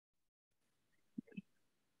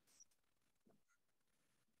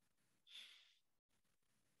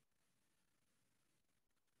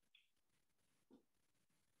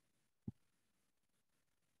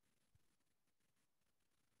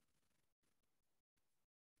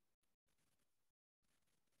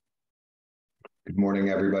Good morning,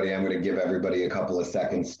 everybody. I'm going to give everybody a couple of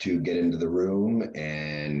seconds to get into the room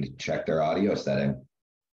and check their audio setting.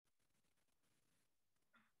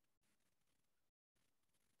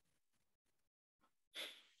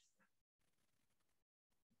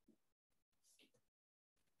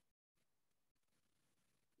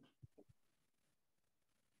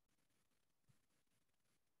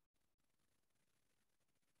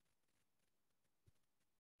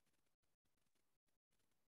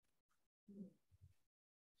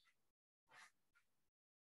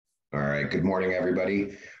 All right. Good morning,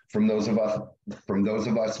 everybody. From those of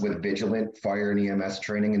us with Vigilant Fire and EMS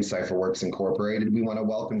Training and CipherWorks Incorporated, we want to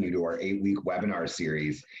welcome you to our 8-week webinar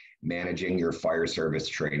series, Managing Your Fire Service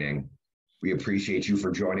Training. We appreciate you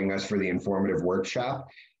for joining us for the informative workshop.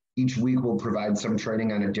 Each week, we'll provide some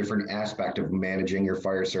training on a different aspect of managing your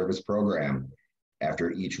fire service program.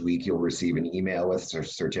 After each week, you'll receive an email with a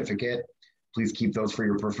certificate. Please keep those for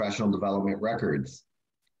your professional development records.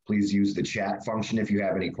 Please use the chat function if you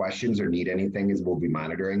have any questions or need anything, as we'll be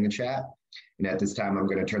monitoring the chat. And at this time, I'm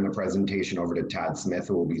going to turn the presentation over to Todd Smith,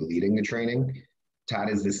 who will be leading the training. Todd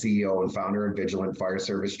is the CEO and founder of Vigilant Fire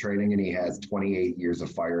Service Training, and he has 28 years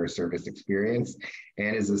of fire service experience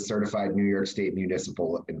and is a certified New York State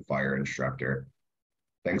municipal and fire instructor.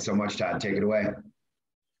 Thanks so much, Todd. Take it away.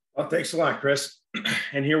 Well, thanks a lot, Chris.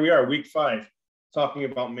 And here we are, week 5, talking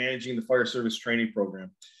about managing the fire service training program.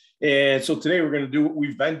 And so today we're going to do what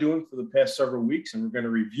we've been doing for the past several weeks, and we're going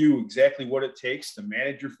to review exactly what it takes to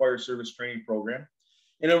manage your fire service training program.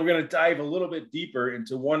 And then we're going to dive a little bit deeper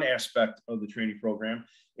into one aspect of the training program.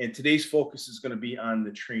 And today's focus is going to be on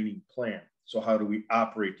the training plan. So how do we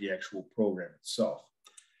operate the actual program itself?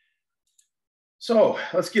 So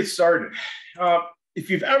let's get started.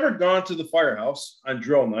 If you've ever gone to the firehouse on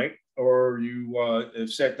drill night, or you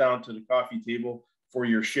have sat down to the coffee table for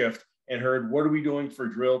your shift and heard, what are we doing for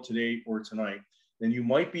drill today or tonight? Then you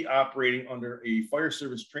might be operating under a fire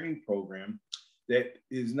service training program that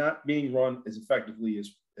is not being run as effectively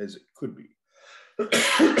as it could be,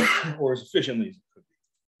 or as efficiently as it could be.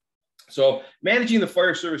 So managing the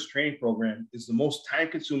fire service training program is the most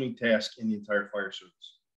time-consuming task in the entire fire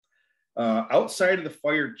service. Outside of the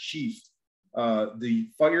fire chief, the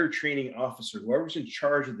fire training officer, whoever's in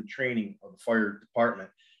charge of the training of the fire department,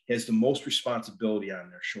 has the most responsibility on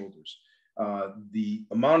their shoulders. The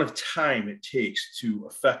amount of time it takes to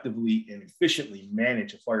effectively and efficiently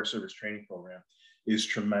manage a fire service training program is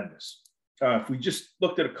tremendous. If we just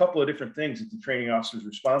looked at a couple of different things that the training officer is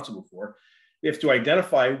responsible for, they have to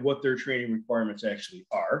identify what their training requirements actually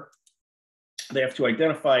are. They have to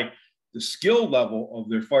identify the skill level of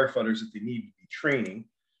their firefighters that they need to be training.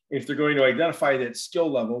 If they're going to identify that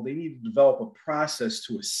skill level, they need to develop a process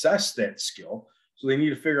to assess that skill. So they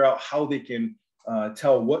need to figure out how they can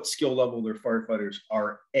tell what skill level their firefighters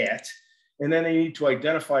are at. And then they need to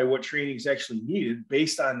identify what training is actually needed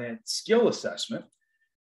based on that skill assessment.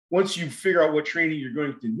 Once you figure out what training you're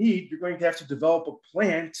going to need, you're going to have to develop a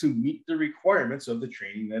plan to meet the requirements of the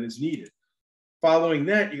training that is needed. Following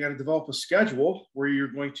that, you got to develop a schedule where you're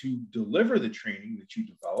going to deliver the training that you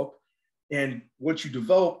develop. And once you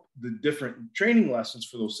develop the different training lessons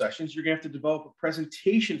for those sessions, you're going to have to develop a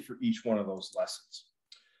presentation for each one of those lessons.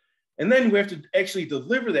 And then we have to actually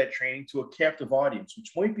deliver that training to a captive audience,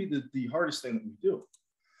 which might be the hardest thing that we do.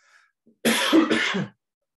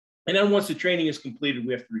 And then once the training is completed,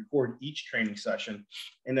 we have to record each training session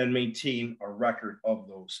and then maintain a record of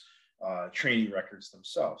those training records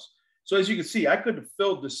themselves. So as you can see, I could have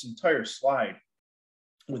filled this entire slide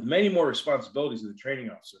with many more responsibilities of the training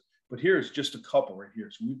officer, but here's just a couple right here.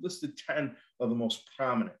 So we've listed 10 of the most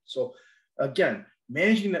prominent. So again,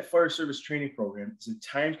 managing that fire service training program is a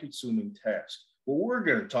time-consuming task. What we're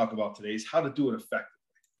going to talk about today is how to do it effectively.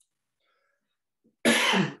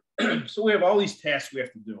 So we have all these tasks we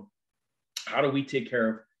have to do. How do we take care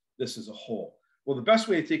of this as a whole? Well, the best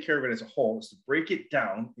way to take care of it as a whole is to break it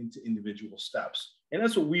down into individual steps. And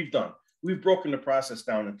that's what we've done. We've broken the process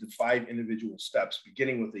down into 5 individual steps,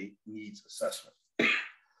 beginning with a needs assessment.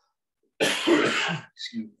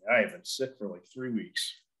 Excuse me, I have been sick for like 3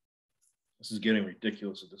 weeks. This is getting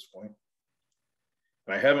ridiculous at this point.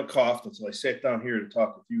 And I haven't coughed until I sat down here to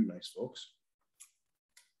talk with you nice folks.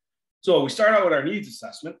 So we start out with our needs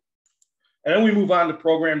assessment, and then we move on to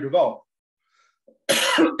program development.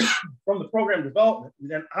 From the program development, we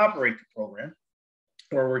then operate the program,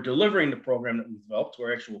 or we're delivering the program that we've developed to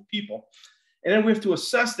our actual people. And then we have to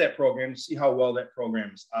assess that program to see how well that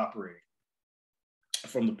program is operating.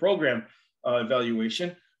 From the program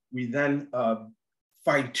evaluation, we then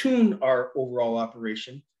fine-tune our overall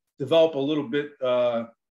operation, develop a little bit,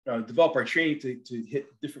 develop our training to hit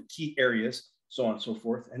different key areas so on and so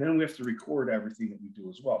forth. And then we have to record everything that we do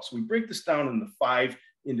as well. So we break this down into 5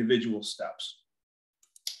 individual steps.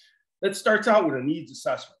 That starts out with a needs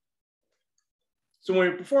assessment. So when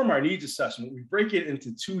we perform our needs assessment, we break it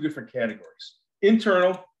into 2 different categories,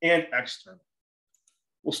 internal and external.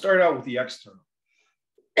 We'll start out with the external.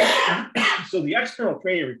 So the external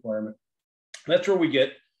training requirement, that's where we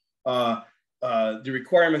get the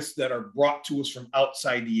requirements that are brought to us from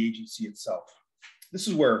outside the agency itself. This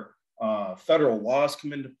is where federal laws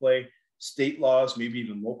come into play, state laws, maybe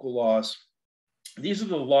even local laws. These are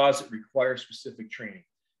the laws that require specific training.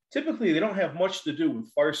 Typically, they don't have much to do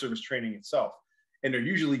with fire service training itself, and they're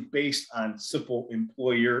usually based on simple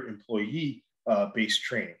employer-employee based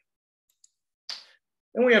training.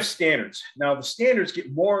 Then we have standards. Now, the standards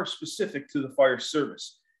get more specific to the fire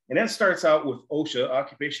service, and that starts out with OSHA,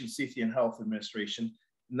 Occupation Safety and Health Administration,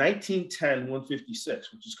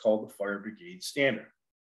 1910-156, which is called the Fire Brigade Standard.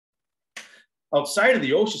 Outside of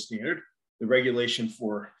the OSHA standard, the regulation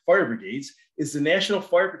for fire brigades is the National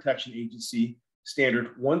Fire Protection Agency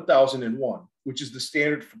Standard 1001, which is the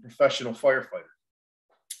standard for professional firefighter.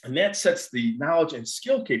 And that sets the knowledge and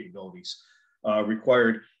skill capabilities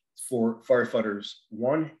required for firefighters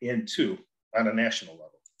 1 and 2 on a national level.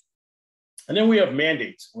 And then we have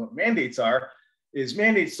mandates. What mandates are is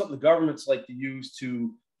mandates something the governments like to use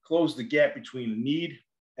to close the gap between a need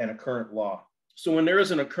and a current law. So when there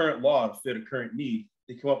isn't a current law to fit a current need,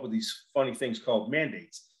 they come up with these funny things called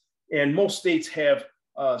mandates. And most states have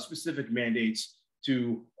specific mandates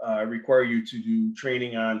to require you to do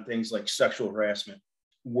training on things like sexual harassment,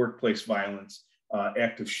 workplace violence,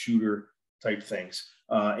 active shooter type things,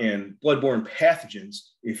 and bloodborne pathogens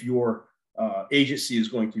if your agency is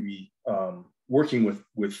going to be working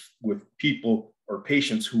with people or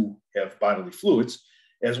patients who have bodily fluids,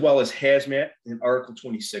 as well as hazmat and Article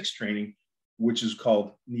 26 training, which is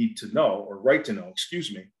called need to know or right to know,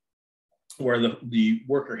 excuse me, where the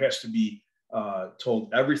worker has to be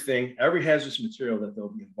told everything, every hazardous material that they'll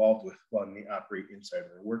be involved with while they operate inside of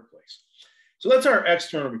their workplace. So that's our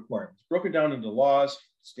external requirements, broken down into laws,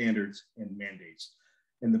 standards, and mandates.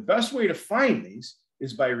 And the best way to find these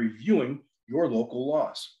is by reviewing your local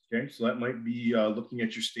laws. Okay, so that might be looking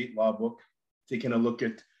at your state law book, taking a look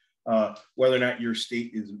at whether or not your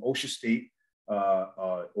state is an OSHA state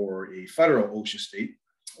or a federal OSHA state,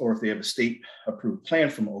 or if they have a state approved plan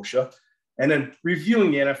from OSHA, and then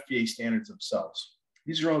reviewing the NFPA standards themselves.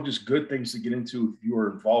 These are all just good things to get into if you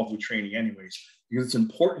are involved with training anyways, because it's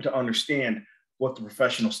important to understand what the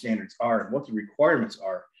professional standards are and what the requirements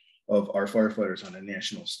are of our firefighters on a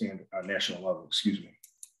national level, excuse me.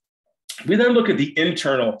 We then look at the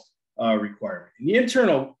internal requirement. And the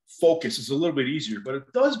internal focus is a little bit easier, but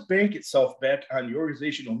it does bank itself back on the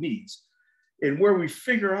organizational needs. And where we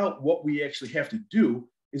figure out what we actually have to do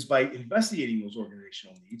is by investigating those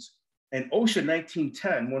organizational needs. And OSHA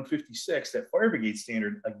 1910-156, that fire brigade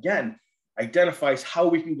standard, again, identifies how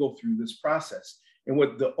we can go through this process. And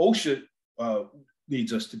what the OSHA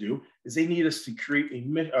needs us to do is they need us to create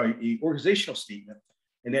a organizational statement.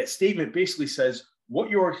 And that statement basically says what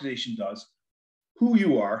your organization does, who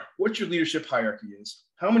you are, what your leadership hierarchy is,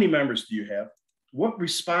 how many members do you have, what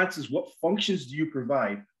responses, what functions do you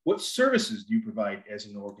provide, what services do you provide as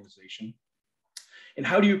an organization, and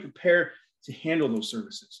how do you prepare to handle those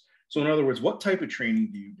services? So in other words, what type of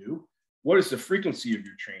training do you do? What is the frequency of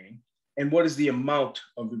your training? And what is the amount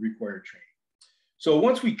of the required training? So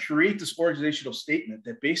once we create this organizational statement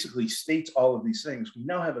that basically states all of these things, we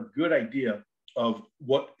now have a good idea of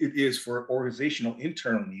what it is for organizational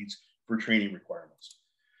internal needs for training requirements.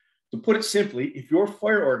 To put it simply, if your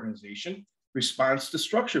fire organization responds to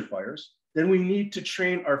structure fires, then we need to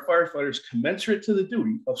train our firefighters commensurate to the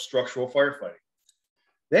duty of structural firefighting.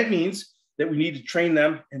 That means that we need to train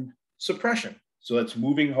them in suppression. So that's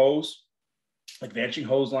moving hose, advancing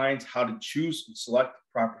hose lines, how to choose and select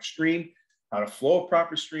the proper stream, how to flow a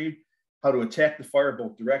proper stream, how to attack the fire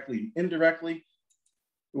both directly and indirectly.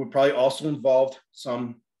 It would probably also involve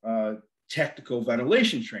some tactical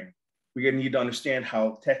ventilation training. We're going to need to understand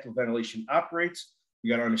how tactical ventilation operates.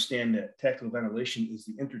 You got to understand that tactical ventilation is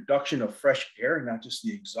the introduction of fresh air, not just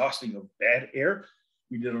the exhausting of bad air.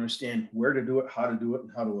 We need to understand where to do it, how to do it,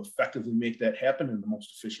 and how to effectively make that happen in the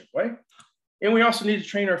most efficient way. And we also need to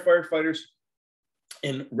train our firefighters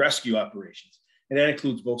in rescue operations. And that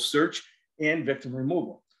includes both search and victim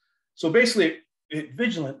removal. So basically, at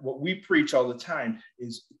Vigilant, what we preach all the time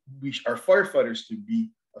is our firefighters, to be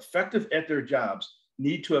effective at their jobs,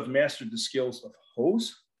 need to have mastered the skills of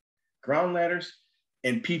hose, ground ladders,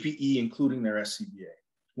 and PPE, including their SCBA.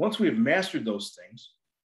 Once we have mastered those things,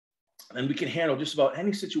 then we can handle just about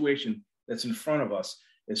any situation that's in front of us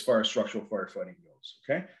as far as structural firefighting goes,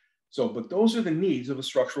 okay? So, but those are the needs of a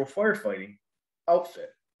structural firefighting outfit,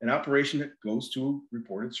 an operation that goes to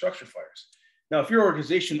reported structure fires. Now, if your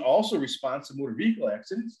organization also responds to motor vehicle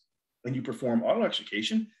accidents and you perform auto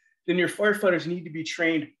extrication, then your firefighters need to be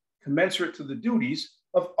trained commensurate to the duties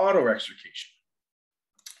of auto extrication.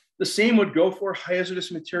 The same would go for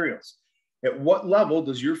hazardous materials. At what level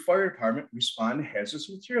does your fire department respond to hazardous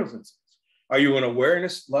materials incidents? Are you an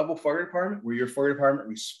awareness level fire department where your fire department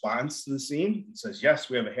responds to the scene and says, yes,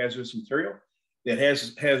 we have a hazardous material. That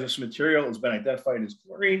hazardous material has been identified as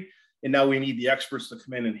chlorine, and now we need the experts to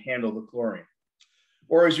come in and handle the chlorine?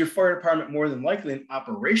 Or is your fire department more than likely an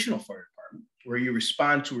operational fire department where you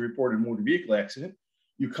respond to a reported motor vehicle accident,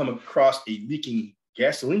 you come across a leaking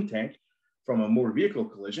gasoline tank from a motor vehicle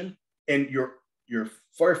collision, and your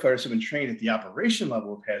firefighters have been trained at the operation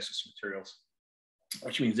level of hazardous materials,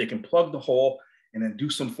 which means they can plug the hole and then do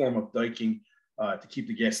some form of diking to keep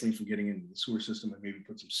the gasoline from getting into the sewer system and maybe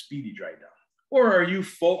put some speedy dry down? Or are you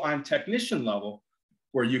full on technician level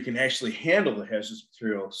where you can actually handle the hazardous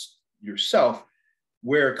materials yourself,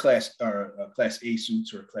 wear class A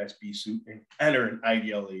suits or a class B suit, and enter an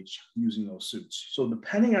IDLH using those suits? So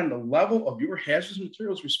depending on the level of your hazardous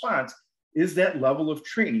materials response is that level of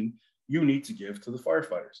training you need to give to the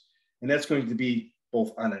firefighters. And that's going to be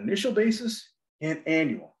both on an initial basis and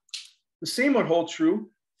annual. The same would hold true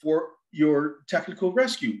for your technical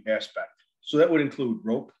rescue aspect. So that would include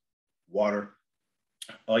rope, water,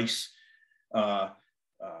 ice,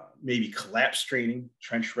 maybe collapse training,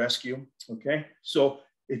 trench rescue, okay? So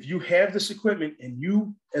if you have this equipment and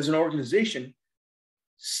you as an organization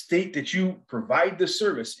state that you provide this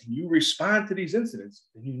service and you respond to these incidents,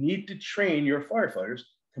 then you need to train your firefighters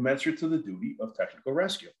commensurate to the duty of technical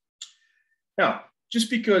rescue. Now,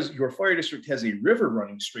 just because your fire district has a river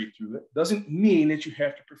running straight through it doesn't mean that you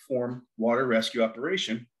have to perform water rescue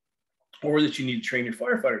operation or that you need to train your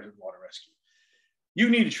firefighters in water rescue. You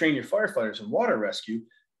need to train your firefighters in water rescue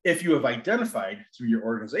if you have identified through your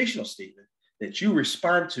organizational statement that you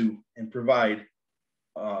respond to and provide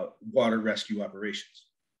water rescue operations.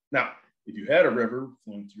 Now, if you had a river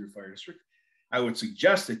flowing through your fire district, I would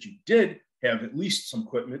suggest that you did have at least some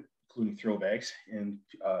equipment, including throw bags and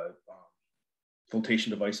flotation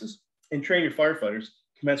devices, and train your firefighters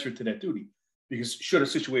commensurate to that duty. Because should a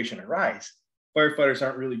situation arise, firefighters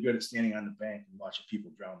aren't really good at standing on the bank and watching people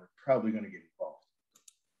drown. They're probably going to get involved.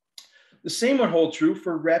 The same would hold true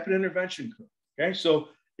for rapid intervention crew. Okay, so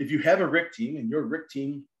if you have a RIC team and your RIC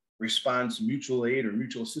team responds to mutual aid or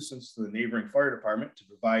mutual assistance to the neighboring fire department to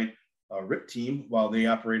provide a RIC team while they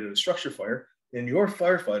operated a structure fire, then your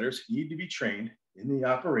firefighters need to be trained in the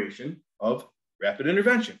operation of rapid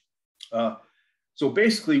intervention. So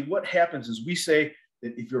basically what happens is we say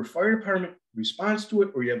that if your fire department responds to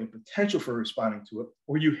it, or you have a potential for responding to it,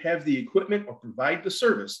 or you have the equipment or provide the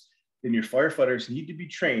service, then your firefighters need to be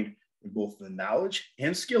trained in both the knowledge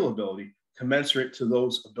and skill ability commensurate to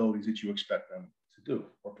those abilities that you expect them to do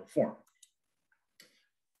or perform.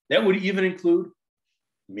 That would even include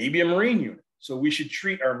maybe a marine unit. So we should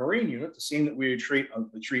treat our marine unit the same that we would treat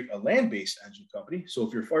a land-based engine company. So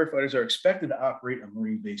if your firefighters are expected to operate a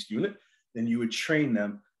marine-based unit, then you would train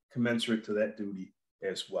them commensurate to that duty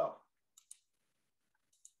as well.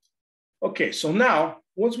 Okay, so now,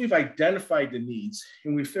 once we've identified the needs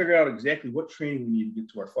and we figure out exactly what training we need to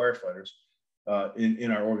get to our firefighters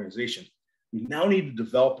in our organization, we now need to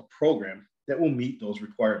develop a program that will meet those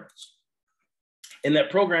requirements. In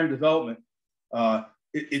that program development,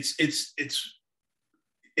 it's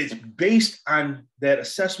based on that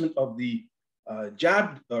assessment of the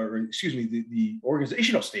the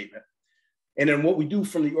organizational statement. And then what we do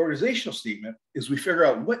from the organizational statement is we figure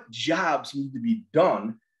out what jobs need to be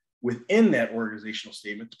done within that organizational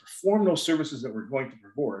statement to perform those services that we're going to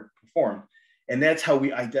perform. And that's how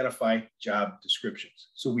we identify job descriptions.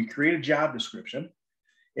 So we create a job description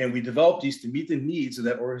and we develop these to meet the needs of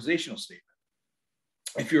that organizational statement.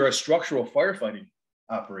 If you're a structural firefighting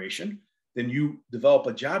operation, then you develop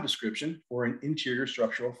a job description for an interior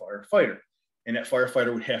structural firefighter. And that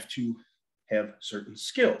firefighter would have to have certain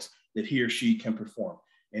skills that he or she can perform.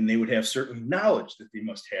 And they would have certain knowledge that they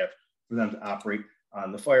must have for them to operate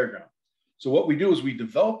on the fire ground. So what we do is we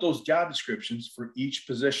develop those job descriptions for each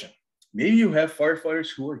position. Maybe you have firefighters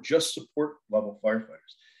who are just support level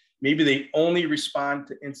firefighters. Maybe they only respond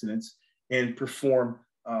to incidents and perform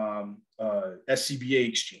SCBA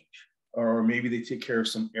exchange, or maybe they take care of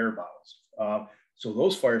some air bottles. So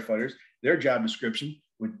those firefighters, their job description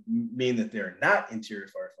would mean that they're not interior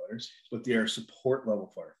firefighters, but they are support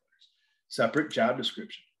level firefighters. Separate job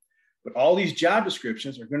description. But all these job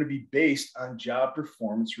descriptions are going to be based on job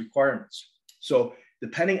performance requirements. So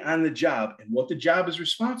depending on the job and what the job is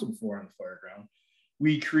responsible for on the fire ground,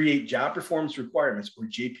 we create job performance requirements, or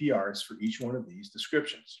JPRs, for each one of these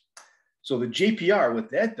descriptions. So the JPR, what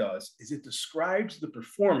that does is it describes the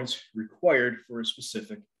performance required for a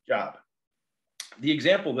specific job. The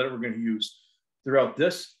example that we're going to use throughout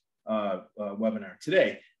this webinar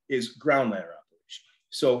today is ground ladder operation.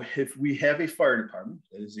 So if we have a fire department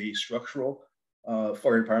that is a structural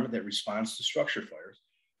fire department that responds to structure fires,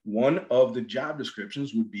 one of the job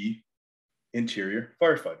descriptions would be interior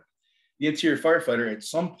firefighter. The interior firefighter at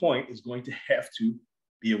some point is going to have to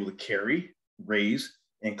be able to carry, raise,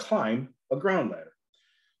 and climb a ground ladder.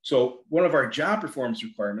 So one of our job performance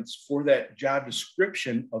requirements for that job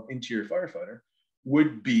description of interior firefighter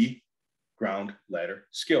would be ground ladder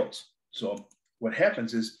skills. So what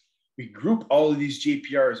happens is we group all of these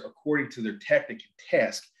JPRs according to their tactic and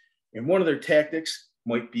task. And one of their tactics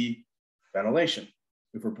might be ventilation.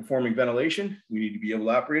 If we're performing ventilation, we need to be able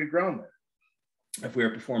to operate a ground ladder. If we are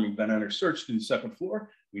performing vent enter search through the second floor,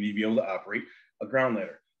 we need to be able to operate a ground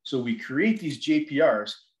ladder. So we create these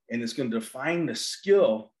JPRs, and it's going to define the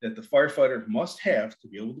skill that the firefighter must have to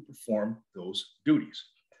be able to perform those duties.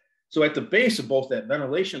 So at the base of both that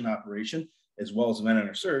ventilation operation as well as vent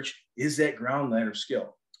enter search is that ground ladder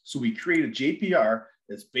skill. So we create a JPR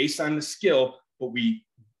that's based on the skill, but we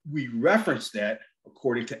reference that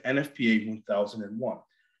according to NFPA 1001.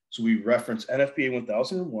 So we reference NFPA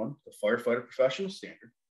 1001, the firefighter professional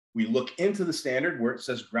standard. We look into the standard where it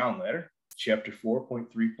says ground ladder, chapter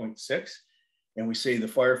 4.3.6, and we say the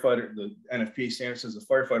firefighter, the NFPA standard says the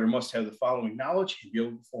firefighter must have the following knowledge and be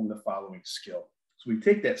able to perform the following skill. So we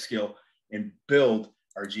take that skill and build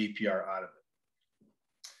our JPR out of it.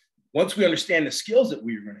 Once we understand the skills that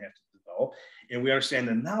we are going to have to develop, and we understand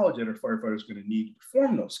the knowledge that our firefighter is going to need to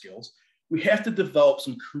perform those skills, we have to develop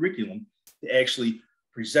some curriculum to actually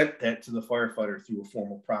present that to the firefighter through a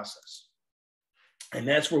formal process. And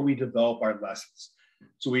that's where we develop our lessons.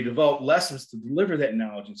 So we develop lessons to deliver that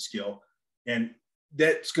knowledge and skill, and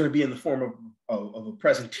that's going to be in the form of a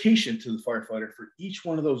presentation to the firefighter for each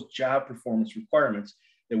one of those job performance requirements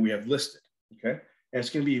that we have listed, okay? And it's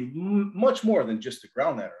going to be much more than just a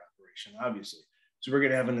ground ladder operation, obviously. So we're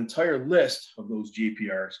going to have an entire list of those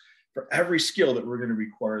JPRs for every skill that we're going to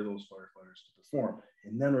require those firefighters to perform.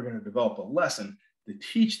 And then we're going to develop a lesson to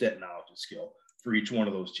teach that knowledge and skill for each one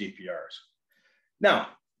of those JPRs. Now,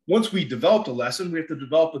 once we developed a lesson, we have to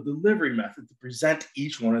develop a delivery method to present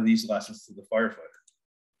each one of these lessons to the firefighter.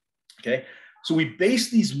 Okay, so we base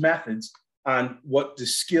these methods on what the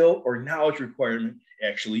skill or knowledge requirement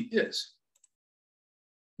actually is.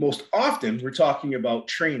 Most often, we're talking about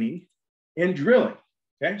training and drilling.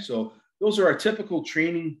 Okay, so those are our typical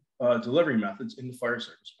training delivery methods in the fire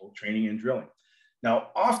service, both training and drilling. Now,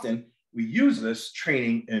 often we use this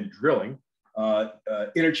training and drilling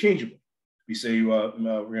interchangeably. We say, we're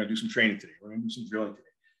going to do some training today, we're going to do some drilling today.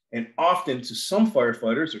 And often to some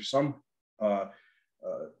firefighters or some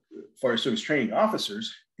fire service training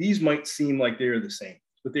officers, these might seem like they're the same,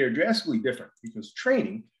 but they are drastically different, because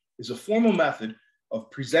training is a formal method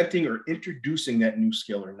of presenting or introducing that new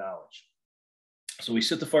skill or knowledge. So we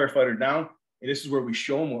sit the firefighter down, and this is where we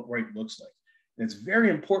show them what right looks like. And it's very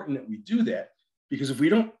important that we do that, because if we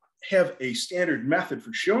don't have a standard method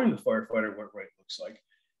for showing the firefighter what right looks like,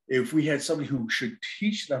 if we had somebody who should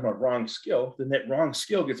teach them a wrong skill, then that wrong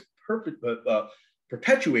skill gets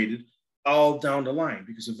perpetuated all down the line,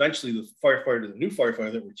 because eventually the firefighter, the new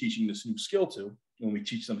firefighter that we're teaching this new skill to, when we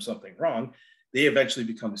teach them something wrong, they eventually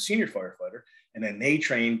become a senior firefighter, and then they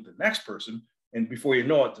train the next person. And before you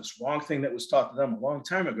know it, this wrong thing that was taught to them a long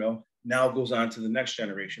time ago now goes on to the next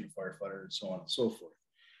generation of firefighter, and so on and so forth.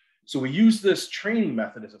 So we use this training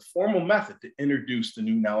method as a formal method to introduce the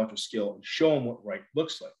new knowledge or skill and show them what right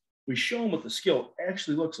looks like. We show them what the skill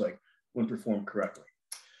actually looks like when performed correctly.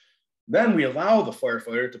 Then we allow the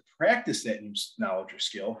firefighter to practice that new knowledge or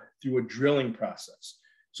skill through a drilling process.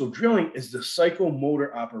 So drilling is the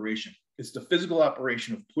psychomotor operation. It's the physical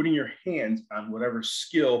operation of putting your hands on whatever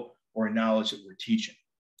skill or knowledge that we're teaching.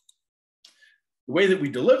 The way that we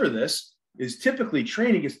deliver this is typically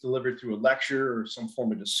training gets delivered through a lecture or some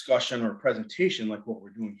form of discussion or presentation like what we're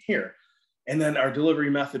doing here. And then our delivery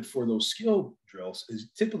method for those skill drills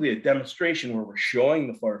is typically a demonstration where we're showing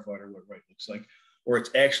the firefighter what right looks like, or it's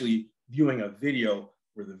actually viewing a video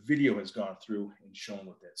where the video has gone through and shown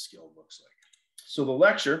what that skill looks like. So the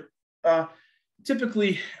lecture,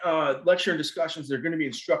 typically lecture and discussions, they're going to be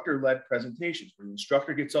instructor-led presentations where the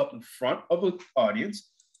instructor gets up in front of an audience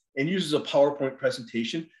and uses a PowerPoint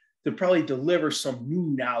presentation to probably deliver some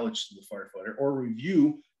new knowledge to the firefighter or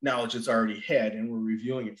review knowledge that's already had, and we're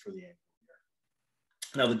reviewing it for the annual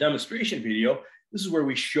year. Now, the demonstration video This is where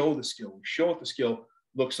we show the skill. We show what the skill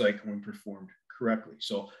looks like when performed correctly.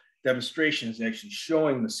 So demonstration is actually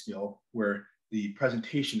showing the skill, where the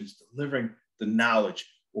presentation is delivering the knowledge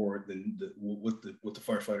or what the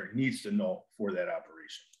firefighter needs to know for that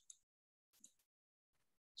operation.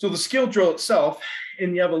 So the skill drill itself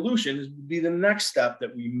in the evolution would be the next step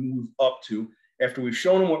that we move up to after we've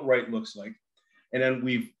shown them what right looks like. And then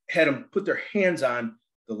we've had them put their hands on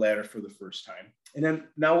the ladder for the first time. And then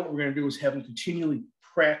now what we're going to do is have them continually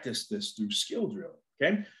practice this through skill drilling.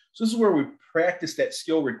 Okay. So this is where we practice that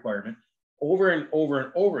skill requirement over and over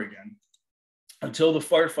and over again until the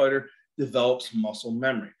firefighter develops muscle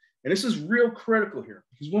memory. And this is real critical here,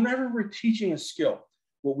 because whenever we're teaching a skill,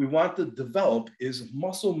 what we want to develop is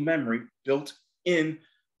muscle memory built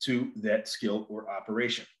into that skill or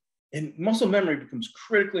operation. And muscle memory becomes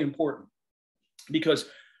critically important, because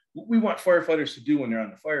what we want firefighters to do when they're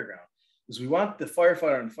on the fire ground is we want the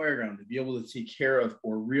firefighter on the fire ground to be able to take care of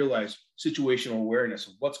or realize situational awareness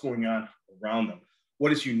of what's going on around them,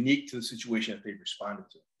 what is unique to the situation that they've responded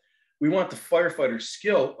to. We want the firefighter's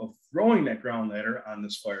skill of throwing that ground ladder on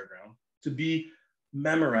this fire ground to be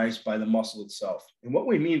memorized by the muscle itself. And what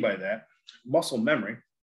we mean by that, muscle memory,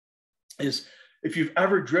 is if you've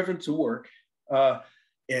ever driven to work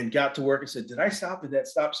and got to work and said, did I stop at that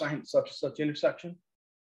stop sign at such and such intersection?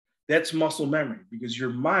 That's muscle memory, because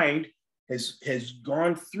your mind has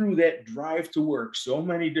gone through that drive to work so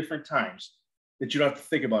many different times that you don't have to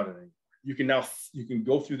think about it anymore. You can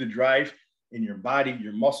go through the drive, and your body,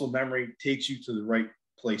 your muscle memory takes you to the right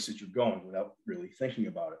place that you're going without really thinking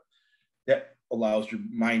about it. That allows your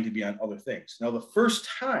mind to be on other things. Now, the first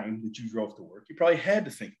time that you drove to work, you probably had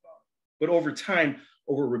to think about it. But over time,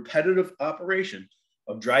 over repetitive operation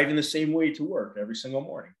of driving the same way to work every single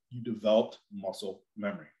morning, you developed muscle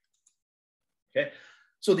memory. Okay,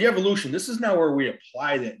 so the evolution, this is now where we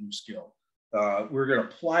apply that new skill. We're going to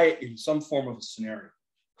apply it in some form of a scenario.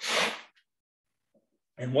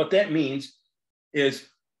 And what that means is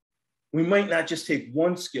we might not just take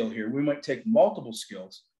one skill here, we might take multiple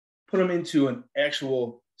skills, put them into an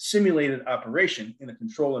actual simulated operation in a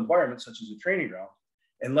controlled environment, such as a training ground,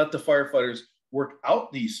 and let the firefighters work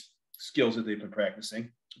out these skills that they've been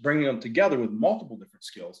practicing, bringing them together with multiple different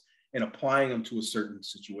skills and applying them to a certain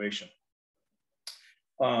situation.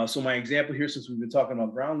 So my example here, since we've been talking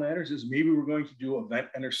about ground ladders, is maybe we're going to do a vent,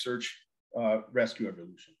 enter, search, rescue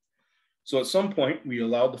evolution. So at some point, we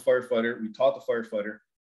taught the firefighter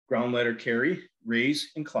ground ladder carry,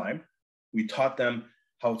 raise, and climb. We taught them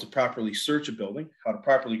how to properly search a building, how to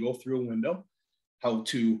properly go through a window, how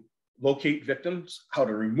to locate victims, how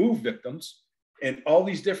to remove victims. And all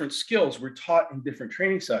these different skills were taught in different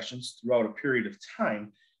training sessions throughout a period of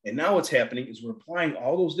time. And now what's happening is we're applying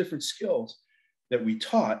all those different skills that we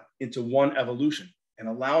taught into one evolution and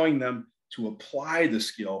allowing them to apply the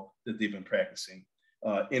skill that they've been practicing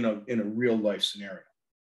in a real life scenario.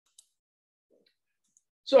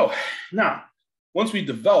 So now, once we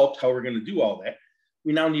developed how we're going to do all that,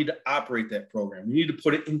 we now need to operate that program. We need to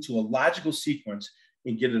put it into a logical sequence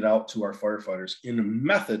and get it out to our firefighters in a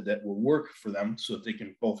method that will work for them so that they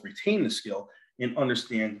can both retain the skill and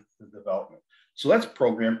understand the development. So that's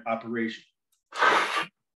program operation.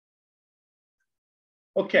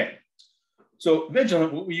 Okay, so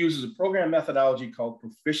Vigilant, what we use is a program methodology called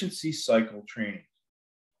proficiency cycle training.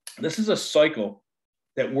 This is a cycle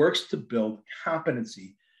that works to build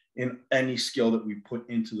competency in any skill that we put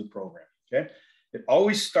into the program, okay? It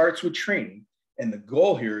always starts with training, and the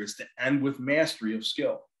goal here is to end with mastery of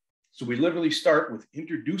skill. So we literally start with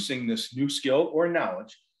introducing this new skill or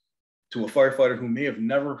knowledge to a firefighter who may have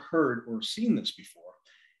never heard or seen this before.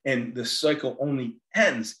 And the cycle only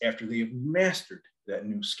ends after they have mastered that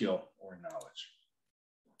new skill or knowledge.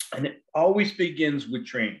 And it always begins with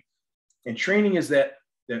training. And training is that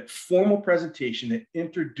formal presentation that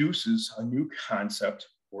introduces a new concept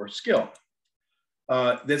or skill.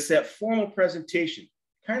 That's that formal presentation,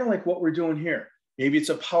 kind of like what we're doing here. Maybe it's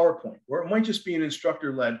a PowerPoint, or it might just be an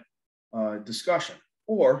instructor-led discussion,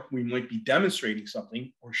 or we might be demonstrating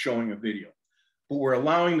something or showing a video. But we're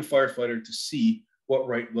allowing the firefighter to see what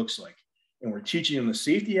right looks like. And we're teaching them the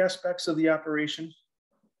safety aspects of the operation.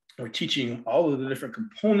 We're teaching them all of the different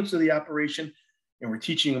components of the operation. And we're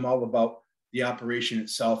teaching them all about the operation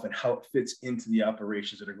itself and how it fits into the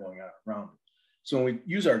operations that are going on around it. So when we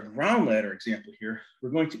use our ground ladder example here, we're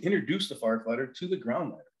going to introduce the firefighter to the ground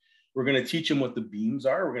ladder. We're going to teach them what the beams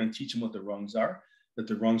are. We're going to teach them what the rungs are, that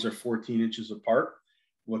the rungs are 14 inches apart,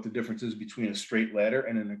 what the difference is between a straight ladder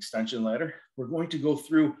and an extension ladder. We're going to go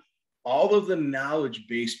through all of the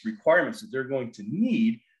knowledge-based requirements that they're going to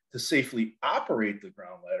need to safely operate the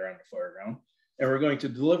ground ladder on the fire ground. and we're going to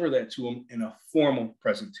deliver that to them in a formal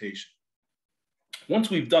presentation. Once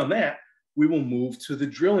we've done that, we will move to the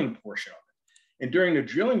drilling portion of it. And during the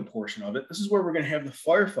drilling portion of it, this is where we're going to have the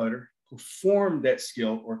firefighter perform that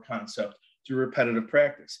skill or concept through repetitive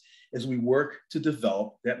practice as we work to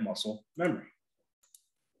develop that muscle memory.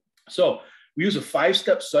 So we use a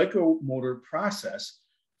 5-step psychomotor process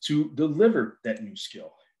to deliver that new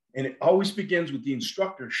skill. And it always begins with the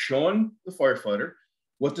instructor showing the firefighter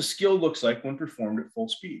what the skill looks like when performed at full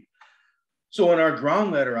speed. So in our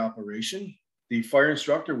ground ladder operation, the fire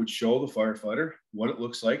instructor would show the firefighter what it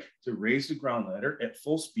looks like to raise the ground ladder at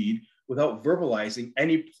full speed without verbalizing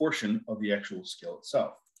any portion of the actual skill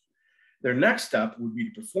itself. Their next step would be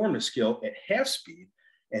to perform the skill at half speed,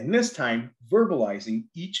 and this time verbalizing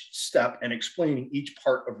each step and explaining each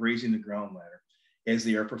part of raising the ground ladder as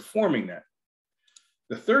they are performing that.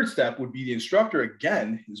 The third step would be the instructor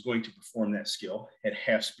again is going to perform that skill at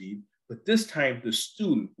half speed, but this time the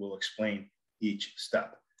student will explain each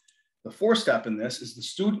step. The fourth step in this is the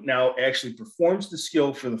student now actually performs the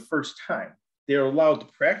skill for the first time. They are allowed to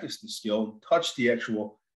practice the skill, touch the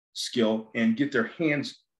actual skill, and get their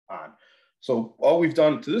hands on. So all we've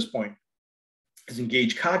done to this point is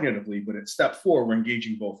engage cognitively, but at step 4, we're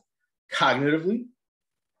engaging both cognitively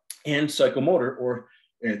and psychomotor, or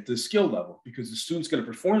at the skill level, because the student's going to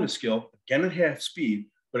perform the skill again at half speed,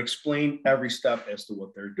 but explain every step as to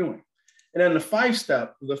what they're doing. And then the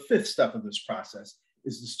fifth step of this process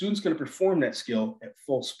is the student's going to perform that skill at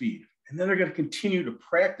full speed. And then they're going to continue to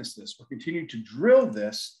practice this or continue to drill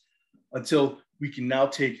this until we can now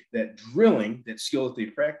take that drilling, that skill that they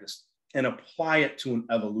practiced, and apply it to an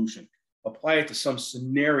evolution, apply it to some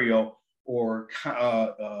scenario or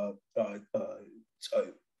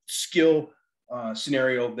skill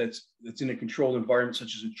scenario that's in a controlled environment,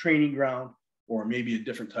 such as a training ground, or maybe a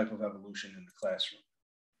different type of evolution in the classroom.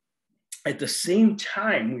 At the same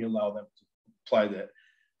time, we allow them to apply that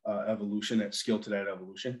evolution, that skill to that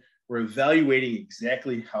evolution. We're evaluating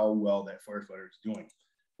exactly how well that firefighter is doing.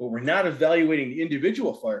 But we're not evaluating the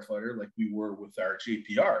individual firefighter like we were with our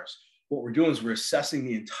JPRs. What we're doing is we're assessing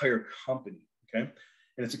the entire company, okay?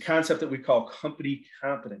 And it's a concept that we call company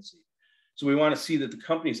competency. So we want to see that the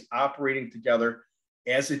company is operating together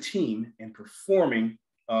as a team and performing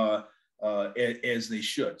as they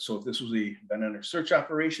should. So if this was a been under search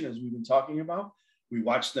operation, as we've been talking about, we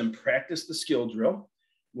watch them practice the skill drill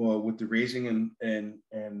with the raising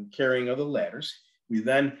and carrying of the ladders. We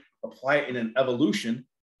then apply it in an evolution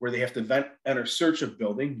where they have to enter search of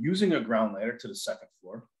building using a ground ladder to the 2nd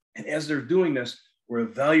floor. And as they're doing this, we're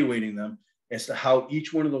evaluating them as to how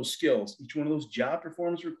each one of those skills, each one of those job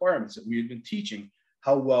performance requirements that we had been teaching,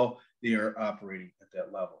 how well they are operating at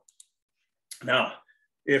that level. Now,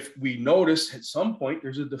 if we notice at some point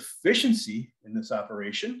there's a deficiency in this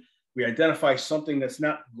operation, we identify something that's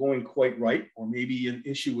not going quite right, or maybe an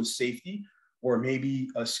issue with safety, or maybe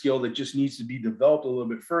a skill that just needs to be developed a little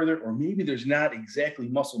bit further, or maybe there's not exactly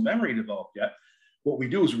muscle memory developed yet. What we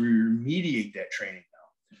do is we remediate that training now.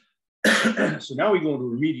 So now we go into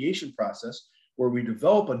a remediation process where we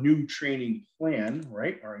develop a new training plan,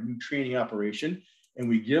 right, or a new training operation, and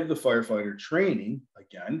we give the firefighter training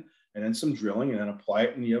again, and then some drilling, and then apply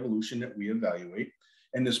it in the evolution that we evaluate.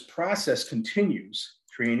 And this process continues: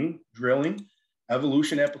 training, drilling,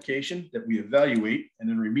 evolution application that we evaluate, and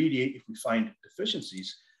then remediate if we find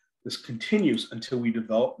deficiencies. This continues until we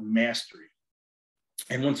develop mastery.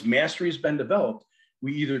 And once mastery has been developed,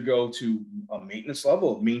 we either go to a maintenance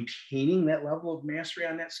level of maintaining that level of mastery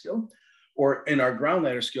on that skill, or in our ground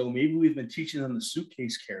ladder skill, maybe we've been teaching them the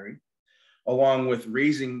suitcase carry, along with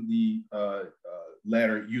raising the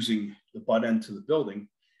ladder using the butt end to the building.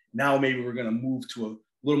 Now maybe we're going to move to a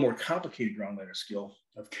little more complicated ground ladder skill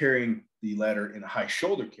of carrying the ladder in a high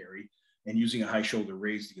shoulder carry and using a high shoulder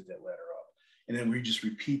raise to get that ladder up. And then we just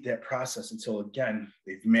repeat that process until, again,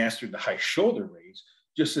 they've mastered the high shoulder raise,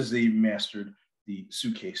 just as they mastered the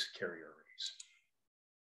suitcase carrier raise.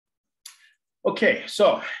 Okay,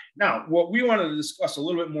 so now what we wanted to discuss a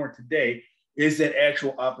little bit more today is that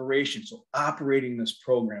actual operation. So operating this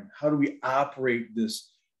program, how do we operate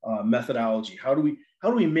this methodology? How do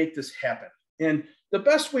we make this happen? And the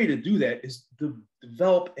best way to do that is to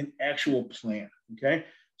develop an actual plan, okay?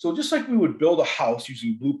 So just like we would build a house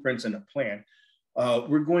using blueprints and a plan,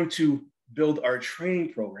 we're going to build our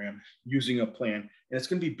training program using a plan, and it's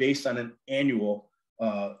going to be based on an annual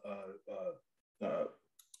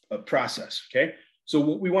process, okay? So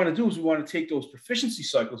what we want to do is we want to take those proficiency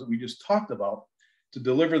cycles that we just talked about to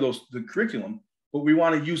deliver the curriculum, but we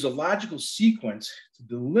want to use a logical sequence to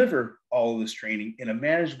deliver all of this training in a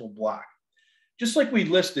manageable block. just like we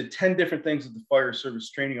listed 10 different things that the fire service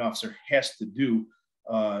training officer has to do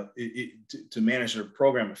to manage their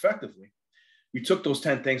program effectively, we took those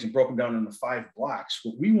 10 things and broke them down into 5 blocks.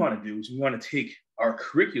 What we want to do is we want to take our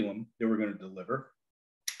curriculum that we're going to deliver,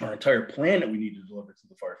 our entire plan that we need to deliver to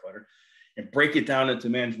the firefighter, and break it down into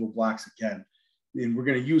manageable blocks again. And we're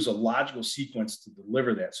going to use a logical sequence to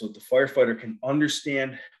deliver that so that the firefighter can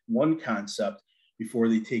understand one concept before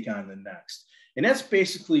they take on the next. And that's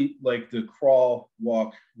basically like the crawl,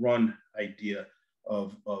 walk, run idea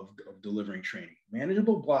of delivering training.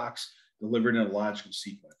 Manageable blocks delivered in a logical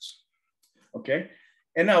sequence. Okay.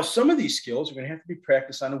 And now some of these skills are going to have to be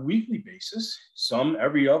practiced on a weekly basis, some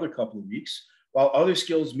every other couple of weeks, while other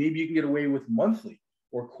skills maybe you can get away with monthly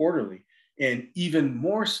or quarterly, and even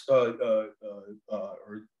more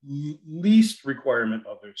or least requirement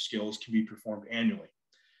of their skills can be performed annually.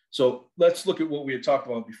 So let's look at what we had talked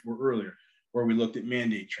about before earlier, where we looked at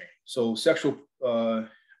mandate training. So sexual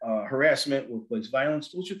harassment, workplace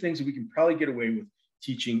violence, those are things that we can probably get away with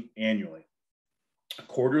teaching annually.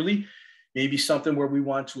 Quarterly, maybe something where we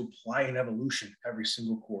want to apply an evolution every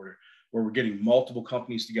single quarter, where we're getting multiple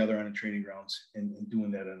companies together on the training grounds and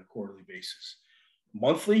doing that on a quarterly basis.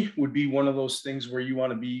 Monthly would be one of those things where you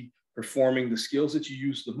want to be performing the skills that you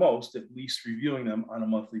use the most, at least reviewing them on a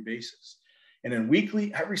monthly basis. And then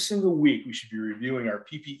weekly, every single week, we should be reviewing our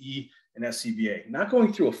PPE and SCBA, not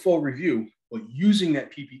going through a full review, but using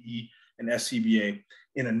that PPE and SCBA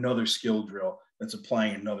in another skill drill that's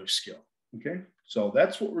applying another skill. Okay, so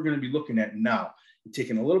that's what we're going to be looking at now, and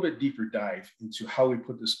taking a little bit deeper dive into how we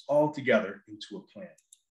put this all together into a plan.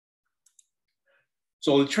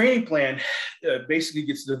 So the training plan basically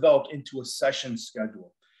gets developed into a session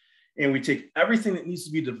schedule. And we take everything that needs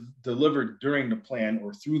to be delivered during the plan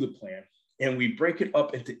or through the plan, and we break it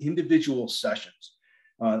up into individual sessions.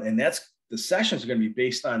 And the sessions are going to be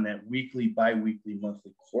based on that weekly, bi-weekly,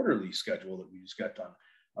 monthly, quarterly schedule that we just got done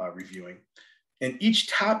reviewing. And each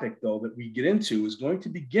topic, though, that we get into is going to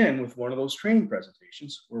begin with one of those training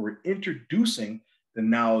presentations where we're introducing the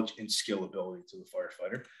knowledge and skill ability to the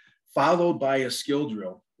firefighter, followed by a skill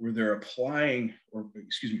drill where they're applying, or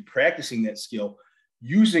excuse me, practicing that skill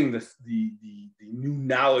using the new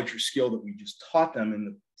knowledge or skill that we just taught them in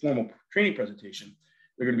the formal training presentation.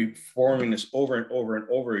 They're going to be performing this over and over and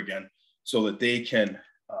over again so that they can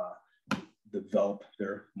develop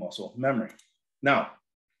their muscle memory. Now,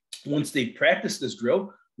 once they practice this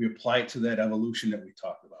drill, we apply it to that evolution that we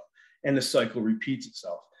talked about. And the cycle repeats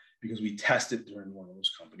itself because we test it during one of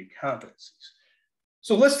those company competencies.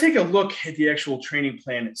 So let's take a look at the actual training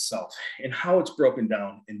plan itself and how it's broken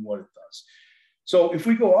down and what it does. So if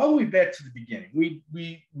we go all the way back to the beginning,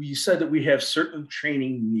 we said that we have certain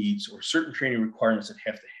training needs or certain training requirements that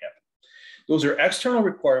have to happen. Those are external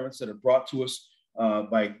requirements that are brought to us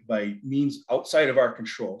by means outside of our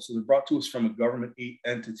control. So they're brought to us from a government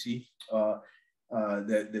entity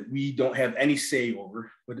that we don't have any say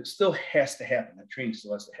over, but it still has to happen. That training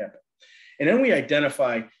still has to happen. And then we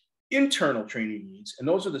identify internal training needs, and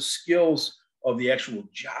those are the skills of the actual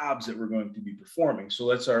jobs that we're going to be performing. So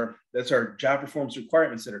that's our job performance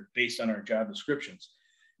requirements that are based on our job descriptions.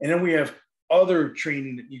 And then we have other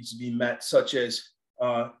training that needs to be met, such as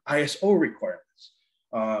ISO requirements.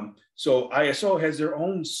 So ISO has their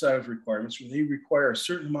own set of requirements where they require a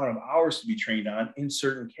certain amount of hours to be trained on in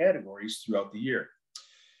certain categories throughout the year.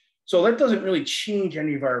 So that doesn't really change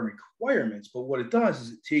any of our requirements, but what it does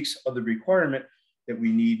is it takes the requirement that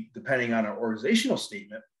we need depending on our organizational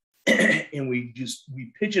statement, and we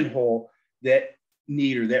pigeonhole that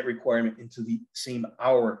need or that requirement into the same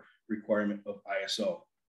hour requirement of ISO.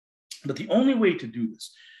 But the only way to do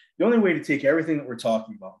this, the only way to take everything that we're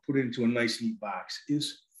talking about, put it into a nice neat box,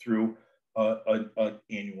 is through an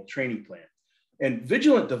annual training plan. And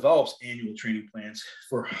Vigilant develops annual training plans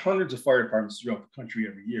for hundreds of fire departments throughout the country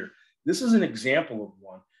every year. This is an example of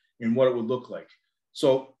one and what it would look like.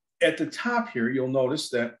 So at the top here, you'll notice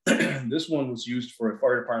that this one was used for a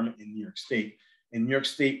fire department in New York State. And New York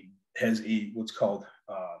State has what's called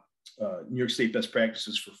New York State Best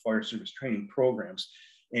Practices for Fire Service Training Programs.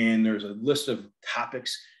 And there's a list of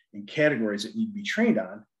topics and categories that need to be trained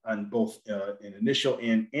on both an initial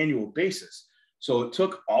and annual basis. So it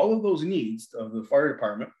took all of those needs of the fire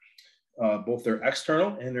department, both their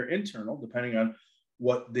external and their internal, depending on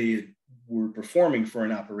what they were performing for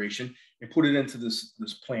an operation, and put it into this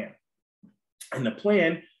plan. And the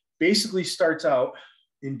plan basically starts out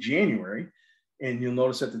in January. And you'll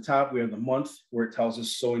notice at the top, we have the month where it tells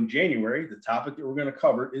us, so in January, the topic that we're going to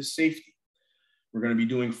cover is safety. We're going to be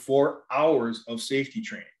doing 4 hours of safety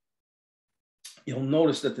training. You'll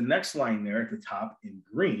notice that the next line there at the top in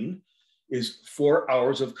green is 4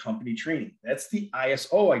 hours of company training. That's the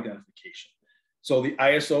ISO identification. So the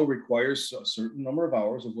ISO requires a certain number of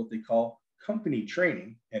hours of what they call company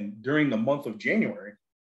training. And during the month of January,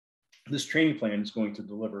 this training plan is going to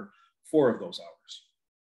deliver 4 of those hours.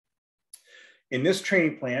 In this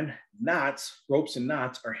training plan, knots, ropes and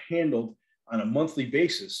knots are handled on a monthly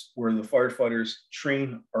basis where the firefighters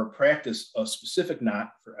train or practice a specific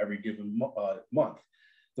knot for every given month.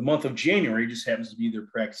 The month of January just happens to be they're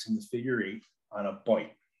practicing the figure 8 on a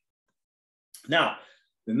bite. Now,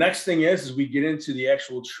 the next thing is we get into the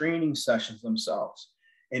actual training sessions themselves.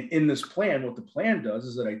 And in this plan, what the plan does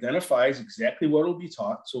is it identifies exactly what will be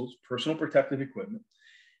taught. So it's personal protective equipment.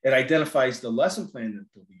 It identifies the lesson plan that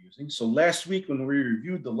they'll be using. So last week when we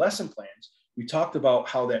reviewed the lesson plans, we talked about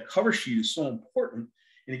how that cover sheet is so important,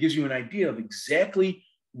 and it gives you an idea of exactly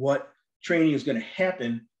what training is going to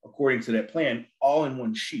happen according to that plan, all in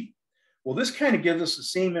one sheet. Well, this kind of gives us the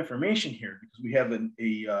same information here because we have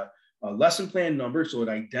a lesson plan number, so it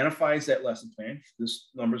identifies that lesson plan. This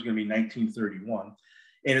number is going to be 1931,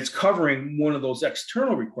 and it's covering one of those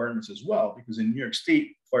external requirements as well, because in New York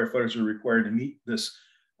State, firefighters are required to meet this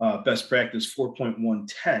best practice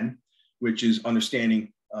 4.110, which is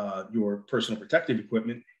understanding your personal protective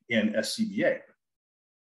equipment and SCBA.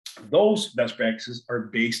 Those best practices are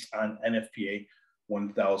based on NFPA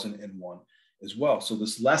 1001 as well. So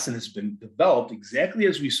this lesson has been developed exactly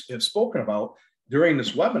as we have spoken about during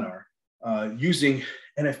this webinar, using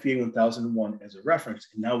NFPA 1001 as a reference.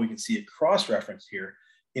 And now we can see it cross-referenced here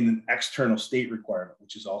in an external state requirement,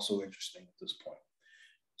 which is also interesting at this point.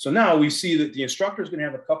 So now we see that the instructor is going to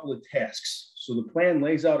have a couple of tasks. So the plan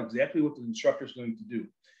lays out exactly what the instructor is going to do.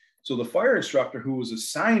 So the fire instructor who was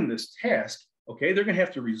assigned this task, okay, they're going to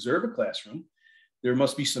have to reserve a classroom. There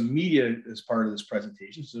must be some media as part of this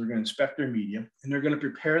presentation. So they're going to inspect their media and they're going to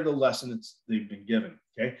prepare the lesson that they've been given,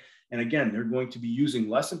 okay? And again, they're going to be using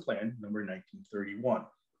lesson plan number 1931.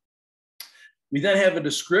 We then have a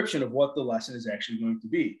description of what the lesson is actually going to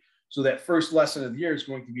be. So that first lesson of the year is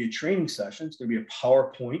going to be a training session. It's going to be a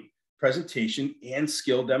PowerPoint presentation and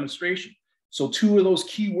skill demonstration. So 2 of those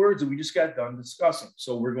key words that we just got done discussing.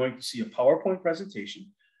 So we're going to see a PowerPoint presentation,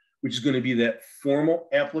 which is going to be that formal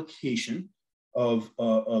application of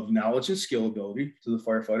knowledge and skill ability to the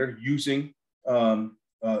firefighter using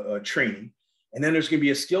training. And then there's going to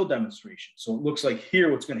be a skill demonstration. So it looks like here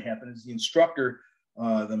what's going to happen is the instructor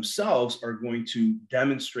themselves are going to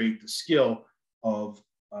demonstrate the skill of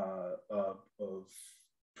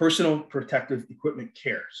personal protective equipment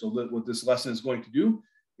care. So what this lesson is going to do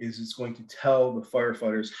is it's going to tell the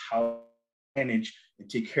firefighters how to manage and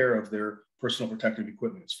take care of their personal protective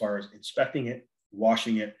equipment as far as inspecting it,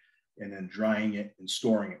 washing it, and then drying it and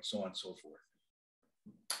storing it, so on and so forth.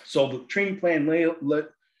 So the training plan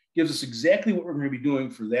gives us exactly what we're going to be doing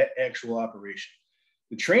for that actual operation.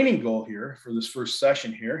 The training goal here for this first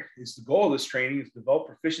session here is the goal of this training is to develop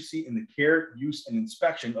proficiency in the care, use, and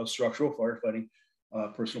inspection of structural firefighting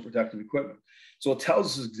personal protective equipment. So it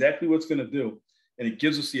tells us exactly what it's going to do, and it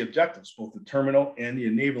gives us the objectives, both the terminal and the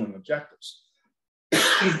enabling objectives.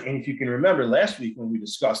 And if you can remember last week when we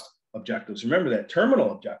discussed objectives, remember that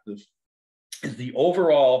terminal objective is the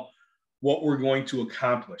overall what we're going to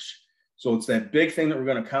accomplish. So it's that big thing that we're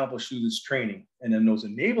going to accomplish through this training. And then those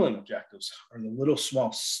enabling objectives are the little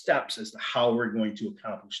small steps as to how we're going to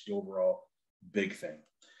accomplish the overall big thing.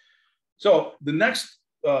 So the next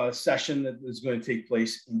session that is going to take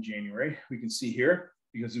place in January, we can see here,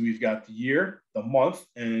 because we've got the year, the month,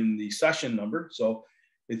 and the session number. So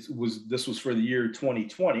this was for the year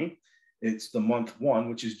 2020. It's the month 1,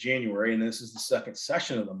 which is January, and this is the second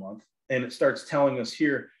session of the month. And it starts telling us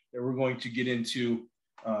here that we're going to get into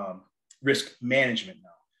risk management now.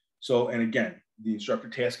 So, and again, the instructor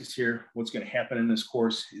task is here. What's going to happen in this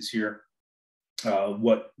course is here.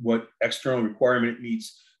 What external requirement it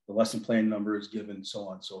meets, the lesson plan number is given, so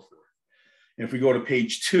on and so forth. And if we go to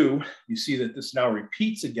page 2, you see that this now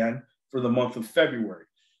repeats again for the month of February.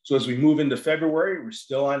 So as we move into February, we're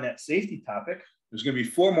still on that safety topic. There's going to be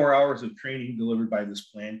 4 more hours of training delivered by this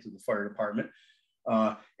plan to the fire department.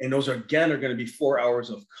 And those are going to be 4 hours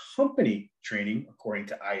of company training according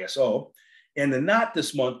to ISO. And the knot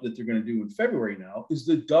this month that they're going to do in February now is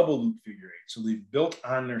the double loop figure 8. So they've built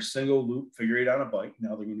on their single loop figure 8 on a bike.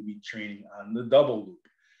 Now they're going to be training on the double loop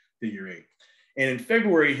figure 8. And in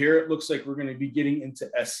February here, it looks like we're going to be getting into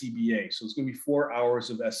SCBA. So it's going to be 4 hours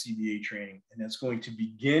of SCBA training. And that's going to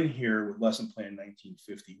begin here with lesson plan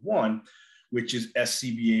 1951, which is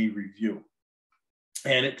SCBA review.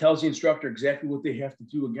 And it tells the instructor exactly what they have to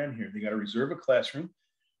do again here. They got to reserve a classroom,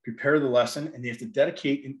 prepare the lesson, and they have to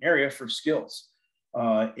dedicate an area for skills.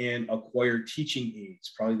 and acquire teaching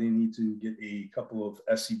aids. Probably they need to get a couple of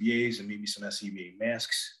SCBAs and maybe some SCBA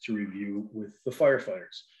masks to review with the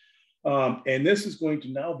firefighters. And this is going to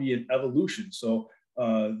now be an evolution. So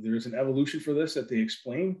there's an evolution for this that they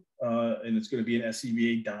explain, and it's going to be an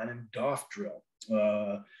SCBA don and doff drill.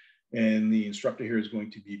 And the instructor here is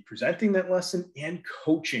going to be presenting that lesson and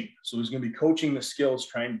coaching. So he's going to be coaching the skills,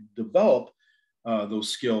 trying to develop those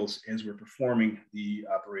skills as we're performing the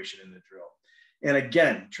operation in the drill. And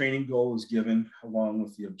again, training goal is given along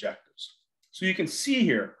with the objectives. So you can see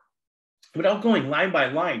here, without going line by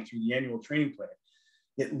line through the annual training plan,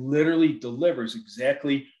 it literally delivers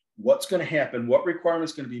exactly what's going to happen, what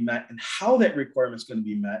requirements going to be met, and how that requirement is going to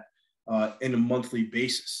be met in a monthly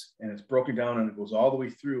basis. And it's broken down and it goes all the way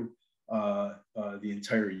through the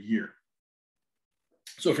entire year.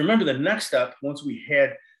 So if you remember the next step, once we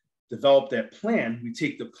had developed that plan, we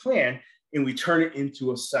take the plan and we turn it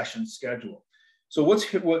into a session schedule. So what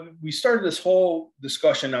we started this whole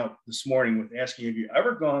discussion out this morning with asking, have you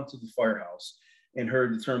ever gone to the firehouse and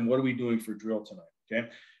heard the term, what are we doing for drill tonight? Okay.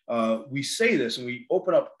 We say this and we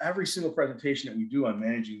open up every single presentation that we do on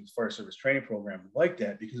managing the fire service training program like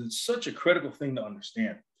that, because it's such a critical thing to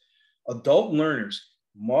understand. Adult learners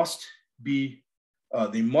must be,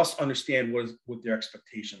 they must understand what their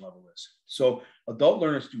expectation level is. So adult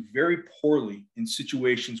learners do very poorly in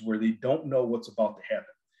situations where they don't know what's about to happen.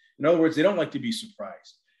 In other words, they don't like to be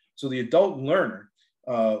surprised. So the adult learner,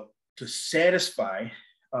 to satisfy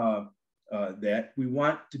that, we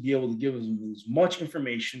want to be able to give them as much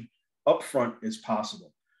information upfront as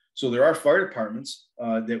possible. So there are fire departments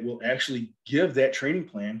that will actually give that training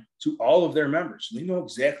plan to all of their members. So they know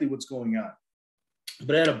exactly what's going on.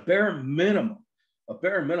 But at a bare minimum,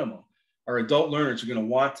 our adult learners are going to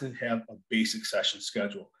want to have a basic session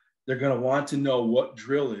schedule. They're going to want to know what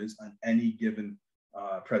drill is on any given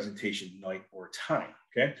presentation night or time.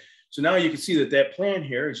 Okay, so now you can see that that plan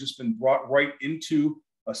here has just been brought right into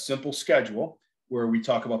a simple schedule where we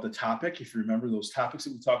talk about the topic. If you remember, those topics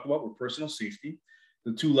that we talked about were personal safety.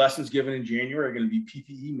 The two lessons given in January are going to be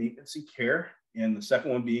PPE maintenance and care, and the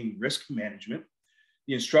second one being risk management.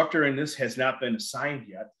 The instructor in this has not been assigned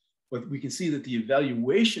yet, but we can see that the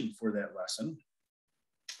evaluation for that lesson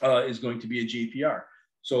is going to be a JPR.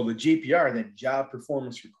 So the JPR, that job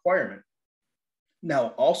performance requirement, now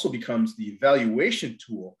also becomes the evaluation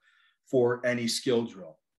tool for any skill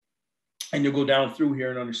drill. And you'll go down through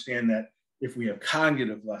here and understand that if we have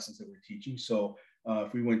cognitive lessons that we're teaching, so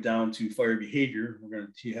if we went down to fire behavior, we're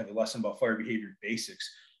going to have a lesson about fire behavior basics.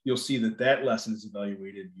 You'll see that that lesson is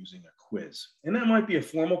evaluated using a quiz. And that might be a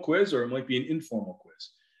formal quiz or it might be an informal quiz.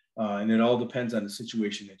 And it all depends on the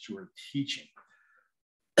situation that you're teaching.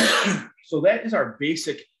 So that is our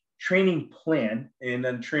basic training plan, and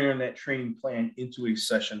then turning that training plan into a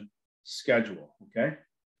session schedule, okay?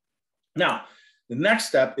 Now, the next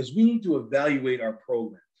step is we need to evaluate our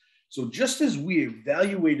program. So just as we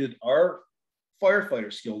evaluated our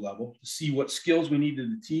firefighter skill level to see what skills we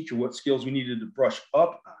needed to teach or what skills we needed to brush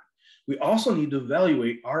up on, we also need to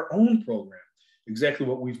evaluate our own program, exactly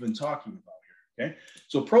what we've been talking about here, okay?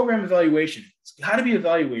 So program evaluation, it's got to be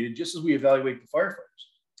evaluated just as we evaluate the firefighters,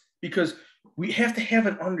 because we have to have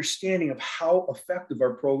an understanding of how effective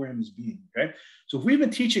our program is being, okay? So if we've been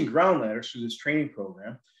teaching ground ladders through this training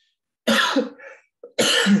program,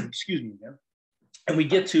 excuse me, man, and we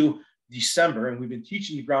get to December and we've been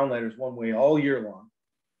teaching the ground ladders one way all year long,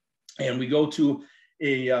 and we go to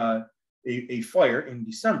a fire in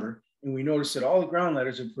December, and we notice that all the ground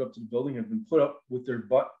ladders that are put up to the building have been put up with their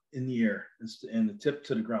butt in the air and the tip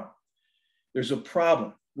to the ground. There's a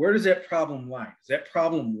problem. Where does that problem lie? Does that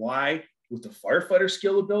problem lie with the firefighter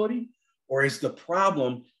skill ability, or is the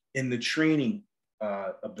problem in the training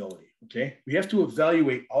ability? Okay, we have to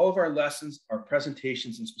evaluate all of our lessons, our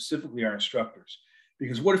presentations, and specifically our instructors.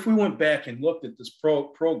 Because what if we went back and looked at this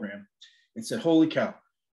program and said, holy cow,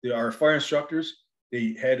 our fire instructors,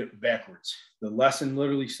 they had it backwards. The lesson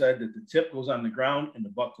literally said that the tip goes on the ground and the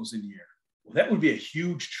butt goes in the air. Well, that would be a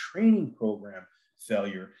huge training program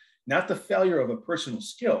failure, not the failure of a personal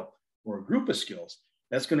skill or a group of skills.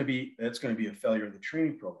 That's going to be a failure of the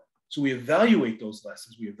training program. So we evaluate those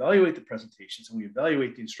lessons, we evaluate the presentations, and we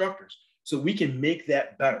evaluate the instructors so we can make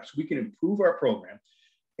that better. So we can improve our program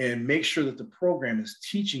and make sure that the program is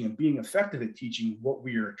teaching and being effective at teaching what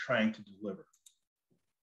we are trying to deliver.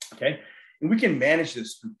 Okay, and we can manage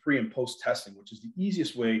this through pre and post testing, which is the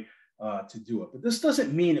easiest way to do it. But this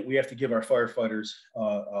doesn't mean that we have to give our firefighters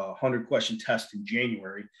a 100-question test in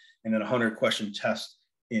January and then a 100-question test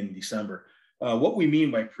in December. What we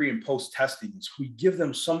mean by pre and post testing is we give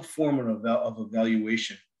them some form of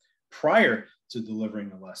evaluation prior to delivering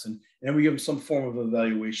the lesson. And then we give them some form of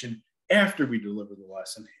evaluation after we deliver the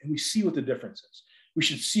lesson, and we see what the difference is. We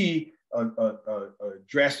should see a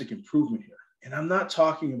drastic improvement here. And I'm not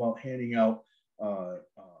talking about handing out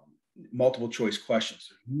multiple choice questions.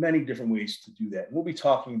 There's many different ways to do that. We'll be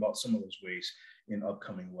talking about some of those ways in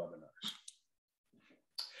upcoming webinars.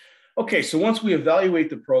 Okay, so once we evaluate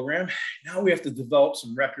the program, now we have to develop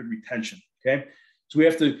some record retention, okay? So we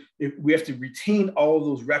have to retain all of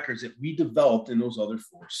those records that we developed in those other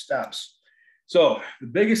 4 steps. So the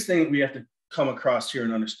biggest thing that we have to come across here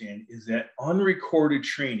and understand is that unrecorded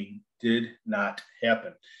training did not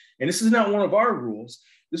happen. And this is not one of our rules.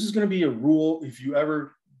 This is going to be a rule if you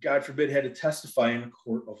ever, God forbid, had to testify in a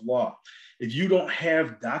court of law. If you don't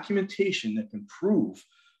have documentation that can prove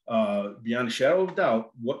beyond a shadow of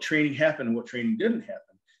doubt what training happened and what training didn't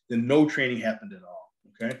happen, then no training happened at all,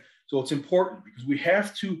 okay? So it's important because we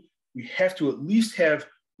have to at least have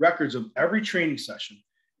records of every training session.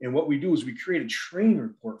 And what we do is we create a training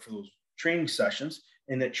report for those training sessions,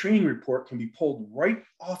 and that training report can be pulled right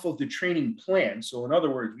off of the training plan. So in other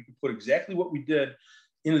words, we can put exactly what we did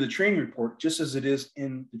into the training report just as it is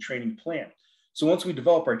in the training plan. So once we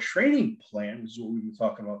develop our training plan, which is what we've been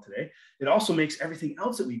talking about today, it also makes everything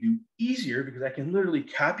else that we do easier because I can literally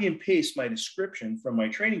copy and paste my description from my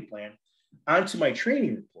training plan onto my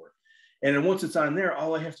training report. And then once it's on there,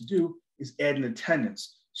 all I have to do is add an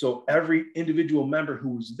attendance. So every individual member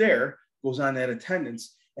who was there goes on that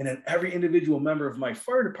attendance. And then every individual member of my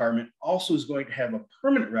fire department also is going to have a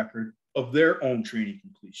permanent record of their own training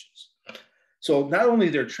completions. So not only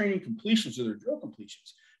their training completions or their drill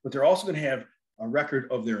completions, but they're also going to have a record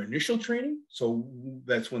of their initial training. So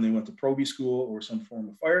that's when they went to Proby school or some form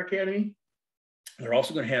of fire academy. They're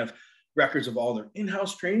also going to have records of all their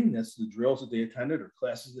in-house training. That's the drills that they attended or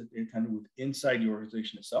classes that they attended with inside the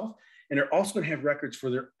organization itself. And they're also going to have records for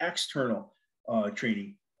their external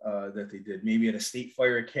training that they did, maybe at a state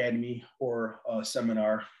fire academy or a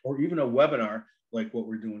seminar or even a webinar like what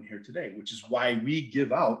we're doing here today, which is why we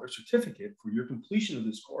give out a certificate for your completion of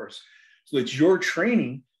this course so that your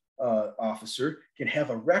training officer can have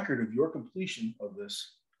a record of your completion of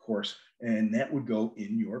this course, and that would go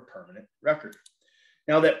in your permanent record.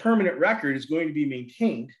 Now that permanent record is going to be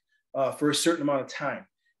maintained for a certain amount of time.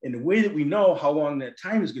 And the way that we know how long that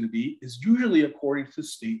time is going to be is usually according to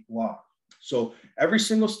state law. So every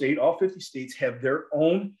single state, all 50 states have their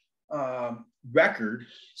own record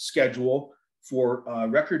schedule for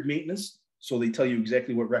record maintenance. So they tell you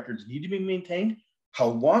exactly what records need to be maintained, how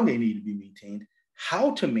long they need to be maintained,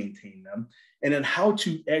 how to maintain them, and then how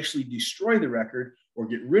to actually destroy the record or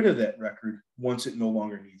get rid of that record once it no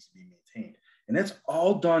longer needs to be maintained. And that's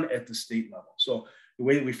all done at the state level. So the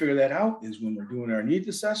way that we figure that out is when we're doing our needs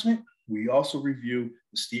assessment, we also review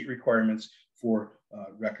the state requirements for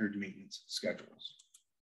record maintenance schedules.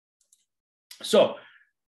 So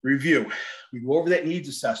review, we go over that needs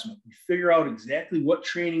assessment. We figure out exactly what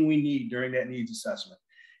training we need during that needs assessment.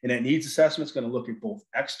 And that needs assessment is going to look at both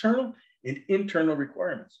external and internal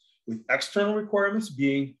requirements, with external requirements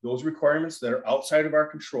being those requirements that are outside of our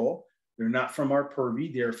control. They're not from our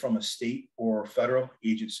purview, they're from a state or federal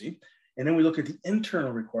agency. And then we look at the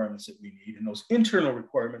internal requirements that we need. And those internal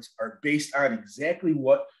requirements are based on exactly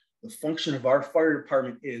what the function of our fire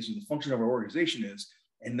department is, or the function of our organization is.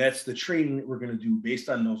 And that's the training that we're going to do based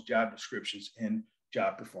on those job descriptions and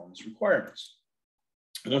job performance requirements.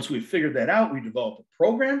 Once we've figured that out, we develop a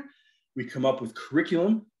program. We come up with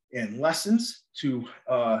curriculum and lessons to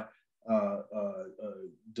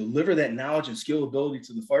deliver that knowledge and skill ability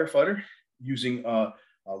to the firefighter using a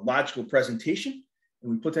logical presentation.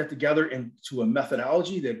 And we put that together into a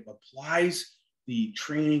methodology that applies the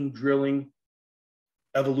training, drilling,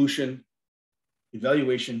 evolution,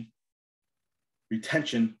 evaluation,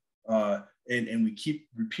 retention, and we keep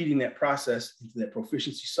repeating that process into that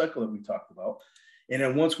proficiency cycle that we talked about. And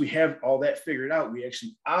then once we have all that figured out, we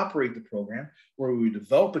actually operate the program where we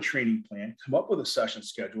develop a training plan, come up with a session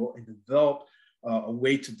schedule, and develop a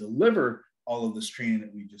way to deliver all of this training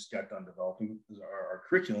that we just got done developing, our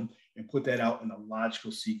curriculum, and put that out in a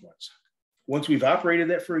logical sequence. Once we've operated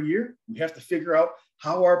that for a year, we have to figure out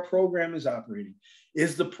how our program is operating.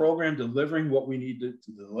 Is the program delivering what we need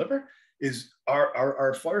to deliver? Is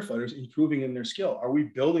our firefighters improving in their skill? Are we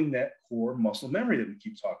building that core muscle memory that we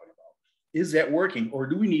keep talking about? Is that working, or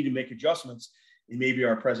do we need to make adjustments in maybe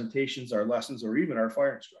our presentations, our lessons, or even our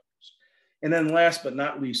fire instructors? And then last but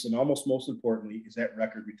not least, and almost most importantly, is that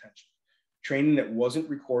record retention. Training that wasn't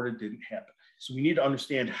recorded didn't happen. So we need to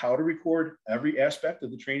understand how to record every aspect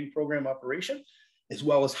of the training program operation, as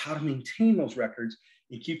well as how to maintain those records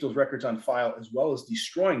and keep those records on file, as well as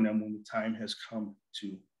destroying them when the time has come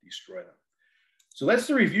to destroy them. So that's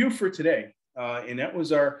the review for today. And that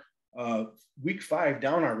was our week 5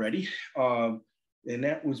 down already. And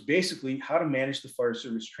that was basically how to manage the fire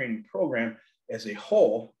service training program as a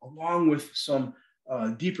whole, along with some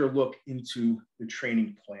deeper look into the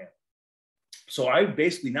training plan. So I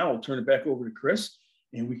basically now will turn it back over to Chris,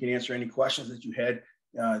 and we can answer any questions that you had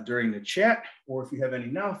during the chat, or if you have any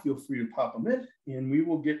now, feel free to pop them in, and we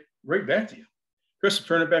will get right back to you. Chris, I'll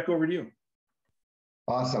turn it back over to you.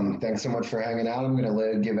 Awesome. Thanks so much for hanging out. I'm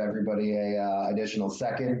going to give everybody a additional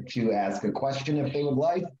second to ask a question if they would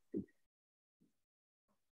like.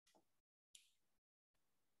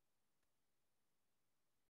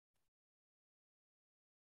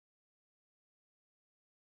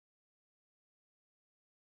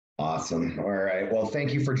 Awesome. All right. Well,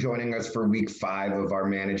 thank you for joining us for week 5 of our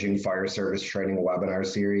Managing Fire Service Training webinar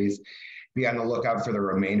series. Be on the lookout for the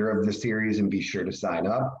remainder of the series and be sure to sign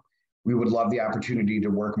up. We would love the opportunity to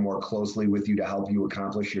work more closely with you to help you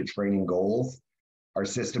accomplish your training goals. Our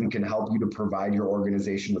system can help you to provide your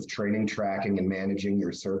organization with training, tracking, and managing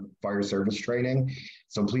your fire service training.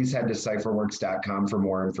 So please head to cypherworks.com for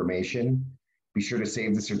more information. Be sure to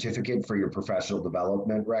save the certificate for your professional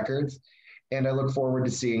development records. And I look forward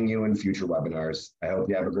to seeing you in future webinars. I hope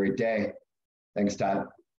you have a great day. Thanks, Todd.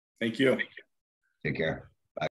 Thank you. Take care.